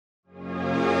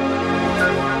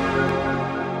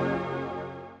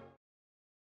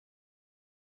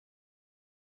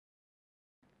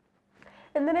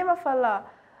In the name of Allah.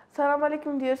 Assalamu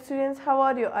alaikum dear students, how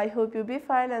are you? I hope you be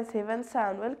fine and safe and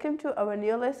sound. Welcome to our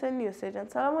new lesson, new session.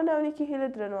 سلامونه او نیکې هیلې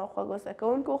درنو او خوږو زده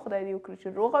کوونکو، خدای دې وکړي چې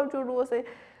روغ او جوړ اوسئ.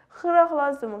 ښه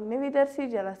راغلاست زموږ نوي درسي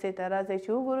جلسې ته. راځئ چې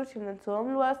وګورو چې نن څوم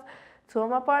لوست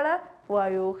څومه پاڼه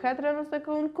وایو. ښه درنو زده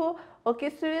کوونکو. Okay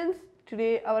students,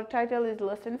 today our title is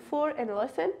lesson 4 and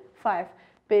lesson 5.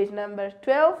 Page number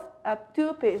 12 up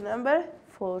to page number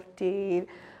 14.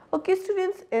 Okay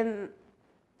students, in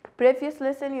previous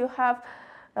lesson you have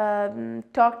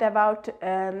talked about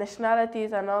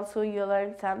nationalities, and also you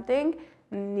learned something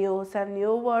new, some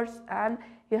new words, and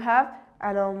you have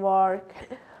an homework.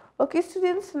 Okay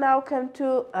students, now come to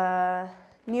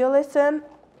new lesson,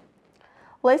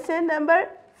 lesson number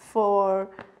 4.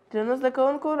 درنو زده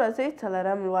کوونکو راځئ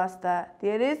څلورم لوست ته.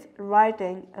 There is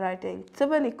writing. څه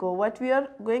به لیکو? What we are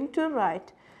going to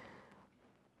write.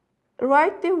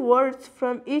 Write the words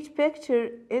from each picture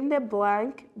in the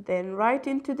blank, then write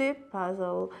into the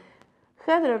puzzle.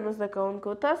 ښه درنو زده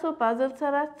کوونکو، تاسو پازل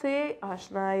سره څه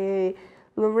آشنا یې؟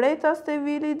 لومړی تاسو ته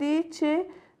ویلي دي چې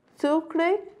څه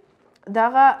وکړئ.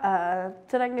 دغه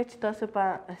څرنګه چې تاسو په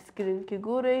سکرین کې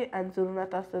ګورئ، انځورونه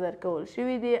تاسو ته درکول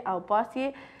شوي دي او پاس یې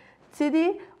څه دي؟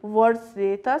 ورډز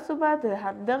دي. تاسو به د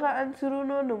همدغه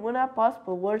انځورونو نومونه پاس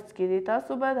په ورډز کې دي.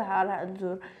 تاسو به د هر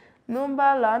انځور نوم به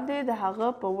لاندې د هغه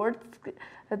په ورډز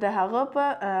د هغه په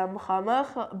مخامخ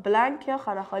بلانک یا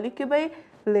خانه خالي کې به یې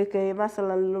لیکئ.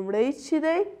 مثلا لومړی چې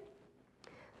دی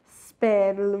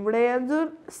سپین، لومړی انځور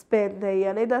سپین دی،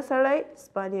 یعنی دا سړی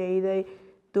سپانیایي دی.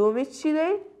 دومې چې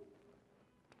دی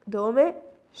دومې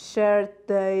شرط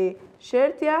دی،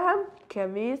 شرط یا هم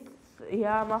کمیس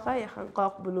یا مخه یا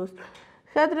خنقاق بلوز.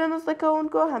 ښه درنو زده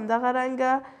کوونکو، همدغه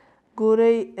رنګه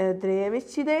ګورئ درېیمې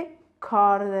چې دی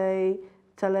کار دی،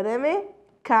 څلورمې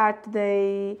کټ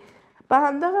دی. په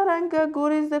همدغه رنګه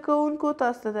ګورئ زده کوونکو،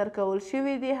 تاسو ته درکول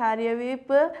شوي دي هر یوې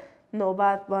په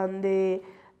نوبت باندې،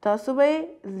 تاسو به یې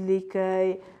لیکئ.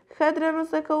 ښه درنو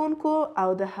زده کوونکو، او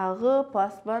د هغه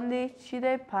پاس باندې چې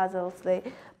دی پازلز دی.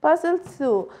 پازل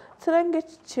څرنګه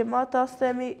چې ما تاسو ته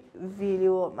مې ویلي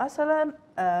وو، مثلا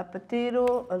په تیر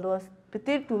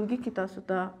ټولګي کې تاسو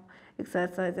ته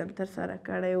اکسرسایز هم ترسره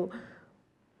کړی و.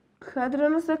 ښه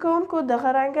درنو زده کوونکو، دغه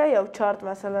رنګه یو چارت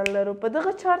مثلا لرو. په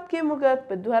دغه چارت کې موږ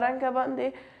په دوه رنګه باندې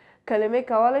کلمې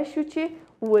کولی شو چې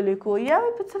ولیکو. یو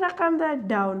یې په څه رقم ده؟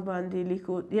 ډاون باندې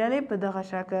لیکو، یعنی په دغه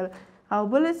شکل، او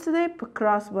بل یې څه دی؟ په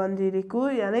کراس باندې لیکو،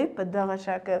 یعنی په دغه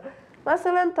شکل.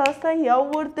 مثلا تاسو ته یو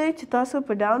ورډ دی چې تاسو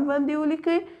په ډاون باندې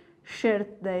ولیکئ،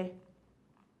 شرط دی،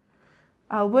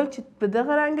 او بل چې په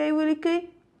دغه رنګه یې ولیکئ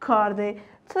کار دی.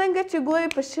 څرنګه چې ګورئ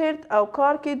په شرط او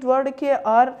کار کې دواړو کې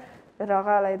آر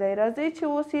راغلی دی. راځئ چې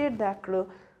اوس یې ډک کړو.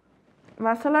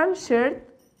 مثلا شرط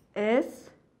اس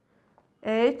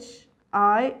ایچ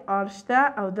آی آر شته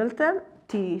او دلته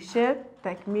ټي، شرط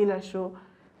تکمیله شو.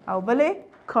 او بل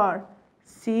کار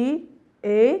سی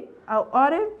ای او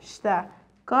آر شته،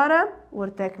 کارم ور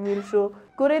تکمیل شو.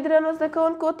 ګورئ درنو زده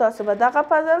کوونکو، تاسو به دغه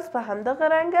پزلز په همدغه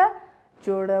رنګه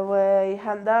جوړوئ.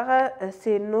 همدغه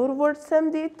څې نور ورډز هم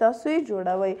دي، تاسو یې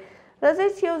جوړوئ. راځئ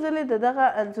چې یو ځل د دغه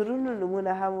انځورونو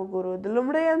نومونه هم وګورو. د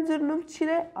لومړی انځور نوم چې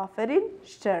دی آفرین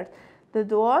شرط، د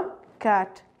دوم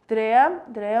کټ،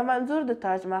 دریم انځور د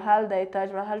تاج محل دی. تاج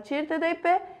محل چیرته دی؟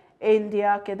 په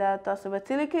انډیا کې ده. تاسو به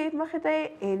څه لیکئ مخې ته یې؟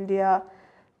 انډیا.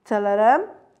 څلورم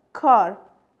کار،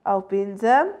 او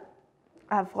پنځم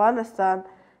افغانستان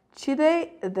چې دی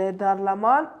د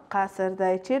دارالمان قصر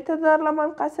دی. چیرته دارالمان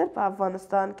قصر؟ په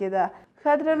افغانستان کې ده.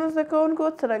 ښه درنو زده کوونکو،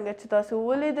 څرنګه چې تاسو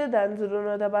ولیده د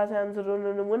انځورونو د بعضې انځورونو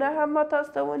نومونه هم ما تاسو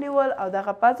ته ونیول او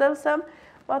دغه پزلز هم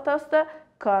ما تاسو ته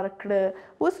کار کړه.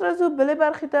 اوس راځو بلې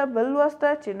برخې ته، بل لوست ته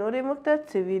چې نورې موږ ته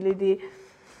څه ویلي دي.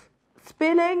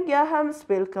 سپیلنګ یا هم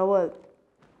سپیل کول.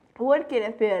 ورکین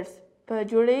اپیرس، په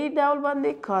جوړیي ډول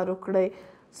باندې کار وکړئ.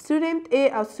 سټوډنټ A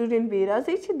او سټوډنټ B.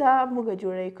 راځئ چې دا موږ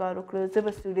جوړیي کار وکړو. زه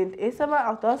به سټوډنټ A سمه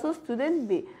او تاسو سټوډنټ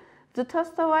B. زه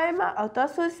تاسو ته وایم او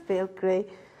تاسو سپیل کړئ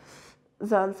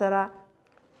ځان سره.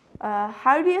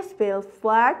 How do you spell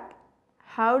flag?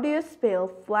 How do you spell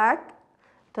flag?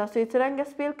 تاسو یې څرنګه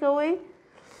سپیل کوئ؟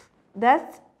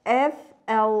 That's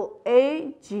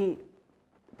FLAG.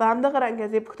 په همدغه رنګه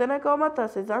زه پوښتنه کوم،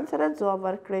 تاسو ځان سره ځواب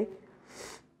ورکړئ.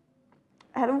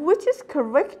 And which is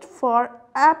correct for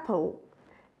apple?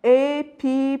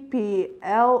 APPLL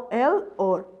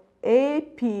or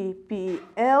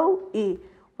APPLE?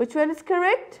 Which one is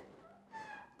correct?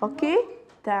 Okay,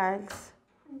 thanks.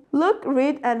 Look,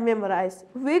 read and memorize.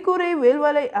 وګورئ،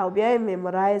 ولولئ او بیا یې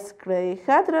میمورایز کړئ.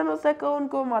 ښه درنو زده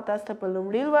کوونکو، ما تاسو ته په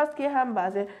لومړي لوست کې هم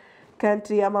بعضې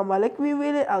کنټري یا ممالک مې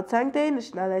ویلي او څنګ ته یې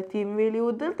نشنالټي مې ویلي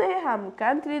وو. دلته یې هم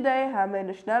کنټري دی، هم یې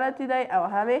نشنالټي دی او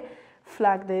هم یې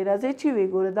فلاګ دی. راځئ چې ویې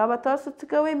ګورو. دا به تاسو څه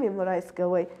کوئ؟ میمورایز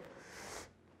کوئ.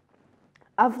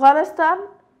 افغانستان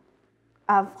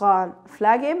افغان،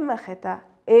 فلاګ یې مخې ته.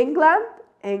 انګلند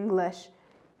انګلیش،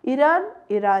 ایران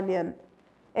ایرانین،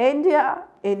 انډیا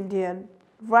انډین،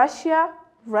 راشیا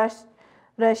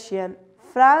رشین،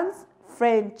 فرانس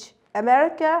فرینچ،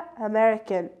 امریکا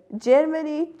امریکن،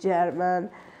 جرمني جرمن.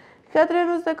 ښه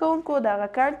درنو زده کوونکو دغه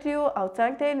کنټري او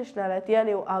څنګ ته یې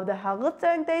نشنالتیانې وو او د هغه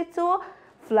څنګ ته یې څه وو؟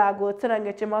 فلاګ وو.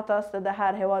 څرنګه چې ما تاسو ته د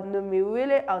هر هېواد نوم مې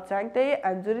وویلې او څنګ ته یې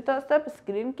انځور یې تاسو ته په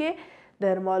سکرین کې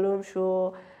در معلوم شو.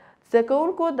 زده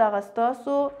کوونکو دغه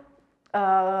ستاسو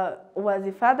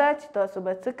وظیفه ده چې تاسو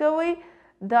به څه کوئ؟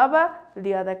 دا به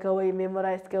یاده کوئ،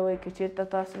 میمورایز کوئ. که چېرته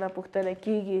تاسو نه پوښتنه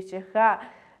کېږي چې ښه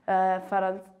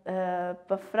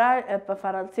په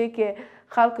فرانسې کې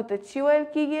خلکو ته چی ویل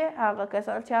کېږي؟ هغه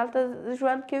کسان چې هلته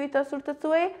ژوند کوي تاسو ورته څه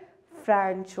وایئ؟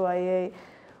 فرینچ وایئ.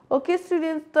 Okay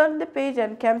students, turn the page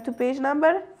and come to page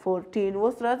number 14.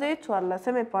 اوس راځئ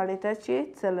 14مې پاڼې ته چې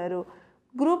څه لرو.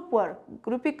 Group work,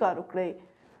 ګروپي کار وکړئ.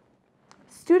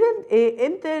 Student A,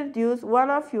 introduce one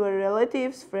of your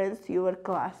relatives, friends, your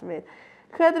classmate.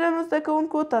 ښه درنو زده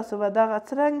کوونکو تاسو به دغه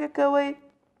څرنګه کوئ؟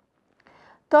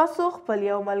 تاسو خپل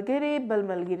یو ملګري بل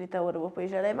ملګري ته ور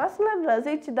وپېژنئ. مثلا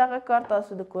راځئ چې دغه کار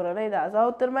تاسو د کورنۍ د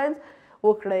اعضاو ترمنځ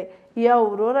وکړئ. یو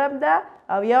ورور هم ده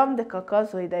او یا هم د کاکا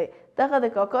زوی دی. دغه د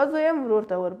کاکا زوی هم ورور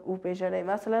ته ور وپېژنئ.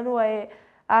 مثلا ووایئ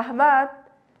احمد،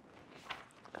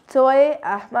 څه وایئ؟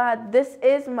 احمد this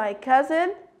is my cousin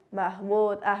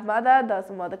محمود. احمده دا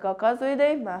زما د کاکا زوی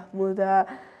دی محموده.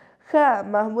 ښه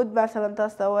محمود مثلا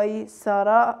تاسو ته وایي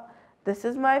سارا this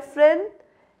is my friend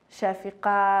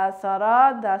شفیقه. سارا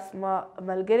دا زما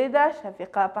ملګرې ده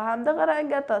شفیقه. په همدغه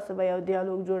رنګه تاسو به یو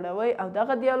دیالوګ جوړوئ او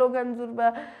دغه دیالوګ انځور به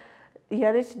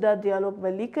یعنې چې دا دیالوګ به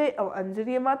لیکئ او انځور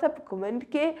یې ماته په کومنټ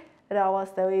کې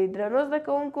راواستوئ. درنو زده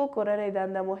کوونکو کورنۍ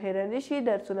دنده مو هیره نه شي.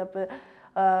 درسونه په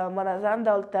منظم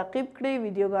ډول تعقیب کړئ،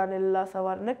 ویډیوګانې له لاسه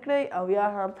ورنه کړئ او یا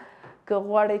هم که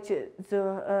غواړئ چې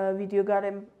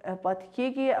ویډیوګانې پاتې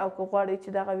کېږي او که غواړئ چې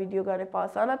دغه ویډیوګانې په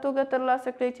اسانه توګه ترلاسه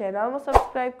کړئ چینل مو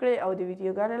سبسکرایب کړئ او د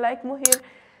ویډیوګانې لایک مو هیر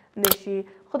نه شي.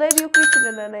 خدای دې وکړي چې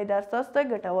نننی درس تاسو ته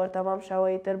ګټور تمام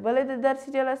شوی. تر بلې د درسي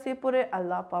جلسې پورې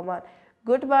الله پامان.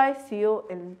 Goodbye. See you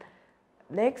in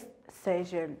next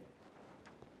session.